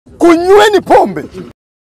Kunyweni pombe.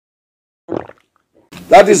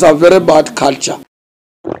 That is a very bad culture.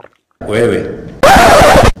 Wewe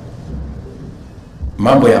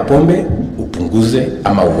mambo ya pombe upunguze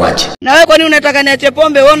ama uwache. Na wewe kwani unataka niache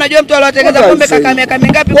pombe? Wewe unajua mtu aliyotengeza pombe kaka miaka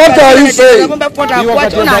mingapi? What are you saying? Pombe fuata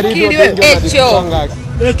kuacha na akili wewe.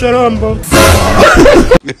 Echo rombo.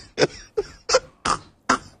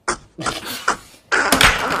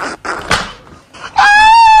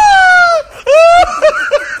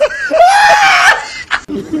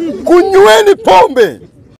 Kunyweni pombe.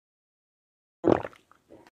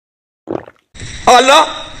 Allah.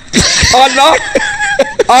 Allah.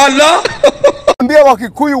 Allah. Ambia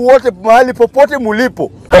Wakikuyu wote mahali popote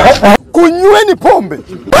mulipo. Kunyweni pombe.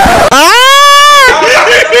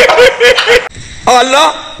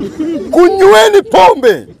 Allah. Kunyweni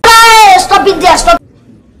pombe. Stop it there, stop.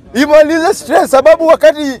 Imalize stress sababu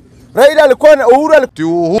wakati Raila alikuwa na Uhuru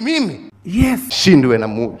alikuwa mimi. Yes. Shindwe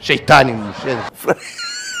na shetani mshenzi.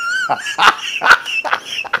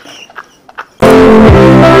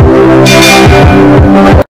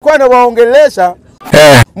 kwa na waongelesha.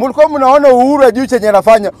 Mlikuwa mnaona Uhuru ajui chenye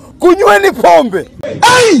anafanya. Kunyweni pombe.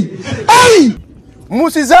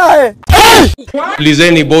 Musizae.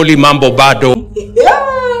 Lizeni boli mambo bado.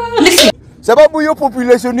 Sababu hiyo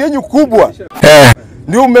population yenyu kubwa.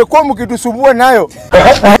 Ndio mmekuwa mkitusumbua nayo.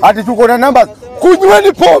 Ati tuko na namba.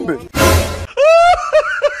 Kunyweni pombe.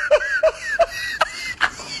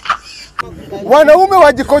 Wanaume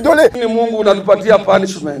wajikojole. Ni Mungu unatupatia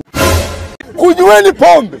punishment. Kunyweni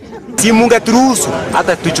pombe. Si Mungu aturuhusu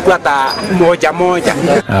hata tuchukue hata moja.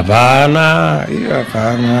 Hapana, hiyo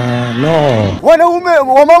hapana. No. Wanaume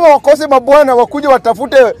wamama wakose mabwana wakuje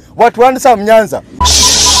watafute watu handsome Nyanza.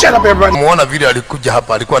 Muona vile alikuja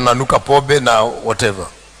hapa alikuwa ananuka pombe na whatever.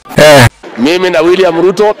 Mimi na William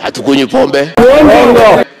Ruto hatukunywi pombe.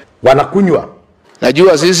 Wanakunywa.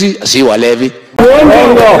 Najua sisi si walevi.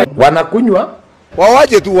 Wanakunywa.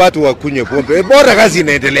 Wawaje tu watu wakunywe pombe. Bora kazi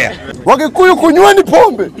inaendelea. Wakikuyu kunyweni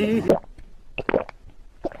pombe.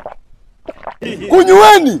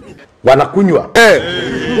 Kunyweni. Wanakunywa.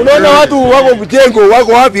 Unaona watu wako mjengo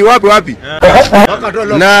wako wapi?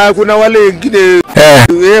 Na kuna wale wengine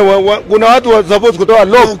kuna watu suppose kutoa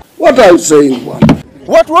lock. What are you saying, bwana?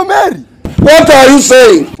 Watu wa Meri. What are you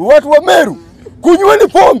saying? Watu wa Meru. Kunyweni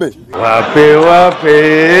pombe.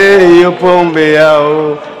 Wape hiyo pombe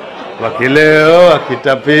yao. Wakileo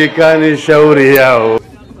wakitapika ni shauri yao.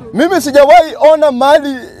 Mimi sijawahi ona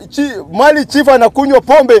mali chifa anakunywa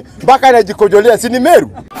pombe mpaka anajikojolea. Si ni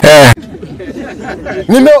Meru?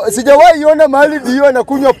 Sijawahi ona mali hiyo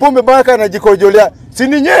anakunywa pombe mpaka anajikojolea. Si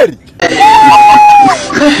ni Nyeri?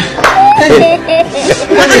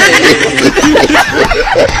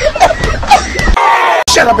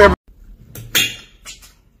 Shut up, everybody.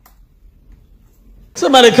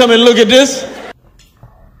 Somebody come and look at this.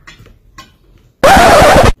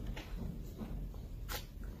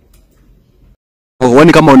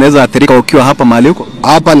 Uone kama unaweza athirika ukiwa hapa mahali huko?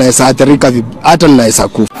 Hapa naweza athirika hata naweza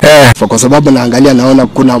kufa. Kwa sababu naangalia naona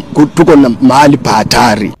tuko na mahali pa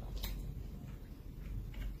hatari.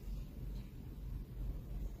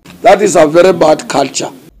 That is a very bad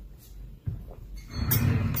culture.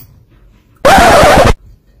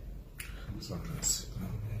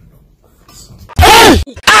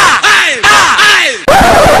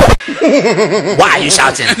 Why are you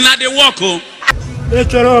shouting? Not the walk.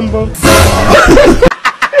 Echo rombo.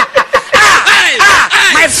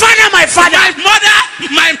 My father.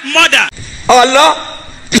 My mother. Allah.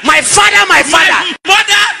 My father.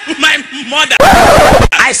 My mother.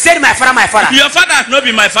 I said my father. Your father has not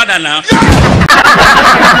been my father now.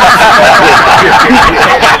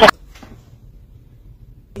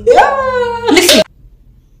 Listen.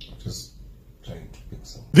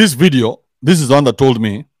 This video, this is the one that told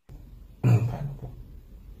me.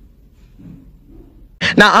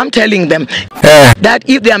 Now I'm telling them that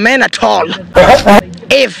if they are men at all,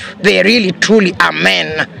 if they really truly are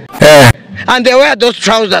men, and they wear those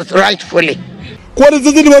trousers rightfully,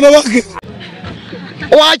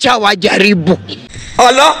 wacha wajaribu.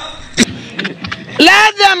 Allah.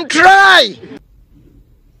 Let them try.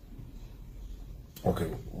 Okay,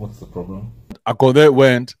 what's the problem? Akothee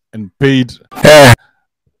went and paid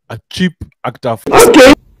a cheap actor.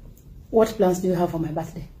 Okay. What plans do you have for my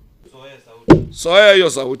birthday? Soya hiyo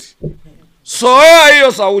sauti.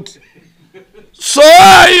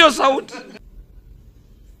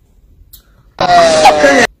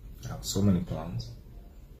 So many plans.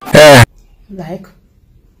 Like?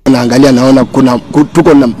 Naangalia naona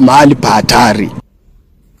tuko na mahali pa hatari.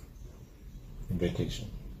 Vacation.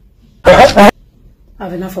 I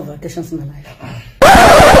have enough of vacations in my life.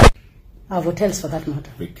 I have hotels for that matter.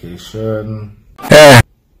 Vacation.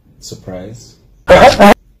 Surprise.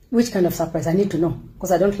 Which kind of surprise? I need to know,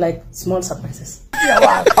 because I don't like small surprises.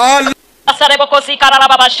 Of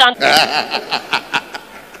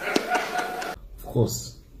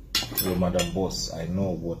course, you're Madam Boss. I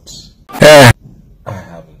know what I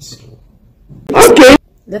have in store. Okay.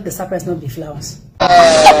 Let the surprise not be flowers. Can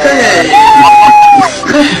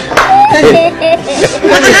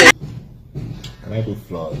I do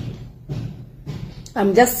flowers?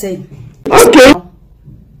 I'm just saying. Okay.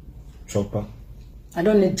 Chopper. I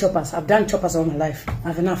don't need choppers. I've done choppers all my life. I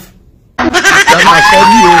have enough.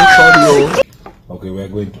 Okay, we're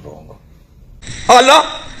going to wrong.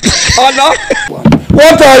 Allah! Allah!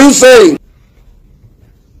 What are you saying?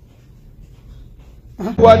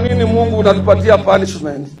 Kwa nini Mungu unatupatia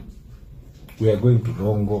punishment? We are going to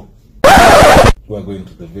Rongo. We are going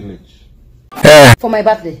to the village. For my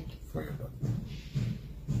birthday. For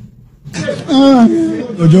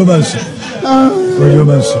your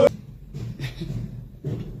birthday.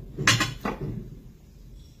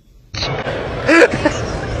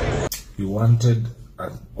 You wanted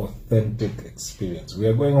an authentic experience. We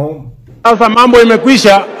are going home. Sasa mambo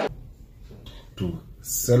imekwisha. To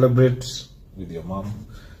celebrate with your mom,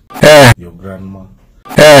 your grandma,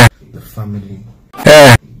 the family.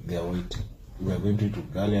 They are waiting. We are going to eat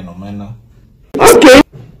ugali and omena. Okay.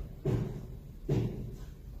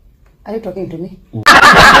 Are you talking to me?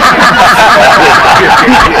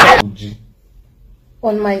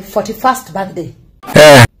 On my 41st birthday.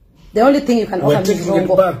 The only thing you can offer me is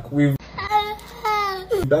Rongo. Back. We've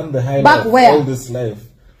done the highlight back of where? all this life.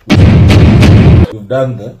 We've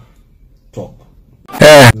done the top.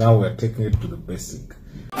 Now we're taking it to the basic.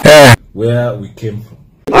 Where we came from.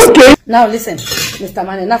 Okay. Now listen, Mr.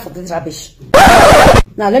 Man, enough of this rubbish.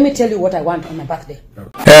 Now let me tell you what I want on my birthday.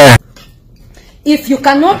 If you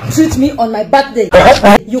cannot treat me on my birthday,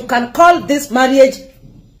 you can call this marriage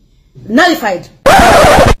nullified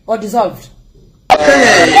or dissolved.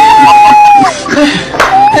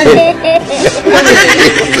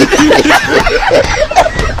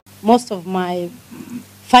 Most of my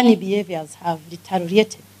funny behaviors have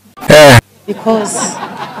deteriorated because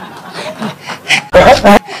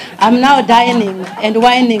I'm now dining and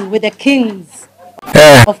whining with the kings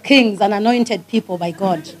of kings and anointed people by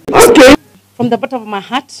God. Okay. From the bottom of my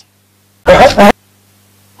heart, I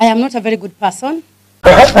am not a very good person.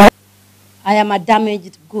 I am a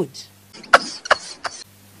damaged good.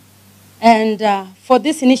 And for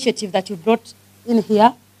this initiative that you brought in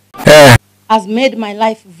here has made my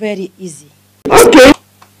life very easy. Okay.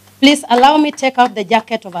 Please allow me to take out the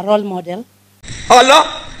jacket of a role model. Allah!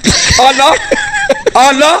 Allah!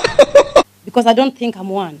 Allah! Because I don't think I'm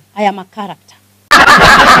one. I am a character.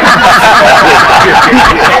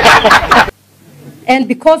 And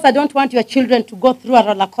because I don't want your children to go through a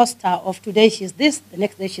roller coaster of today she's this, the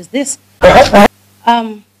next day she's this.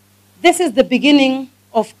 This is the beginning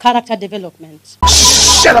of character development.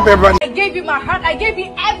 Shut up, everyone. I gave you my heart. I gave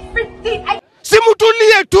you everything.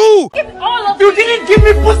 Simutulie too. Give all of you. Didn't give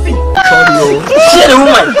me pussy. Fear the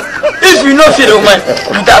woman. If you know fear the woman,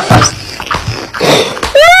 you die fast.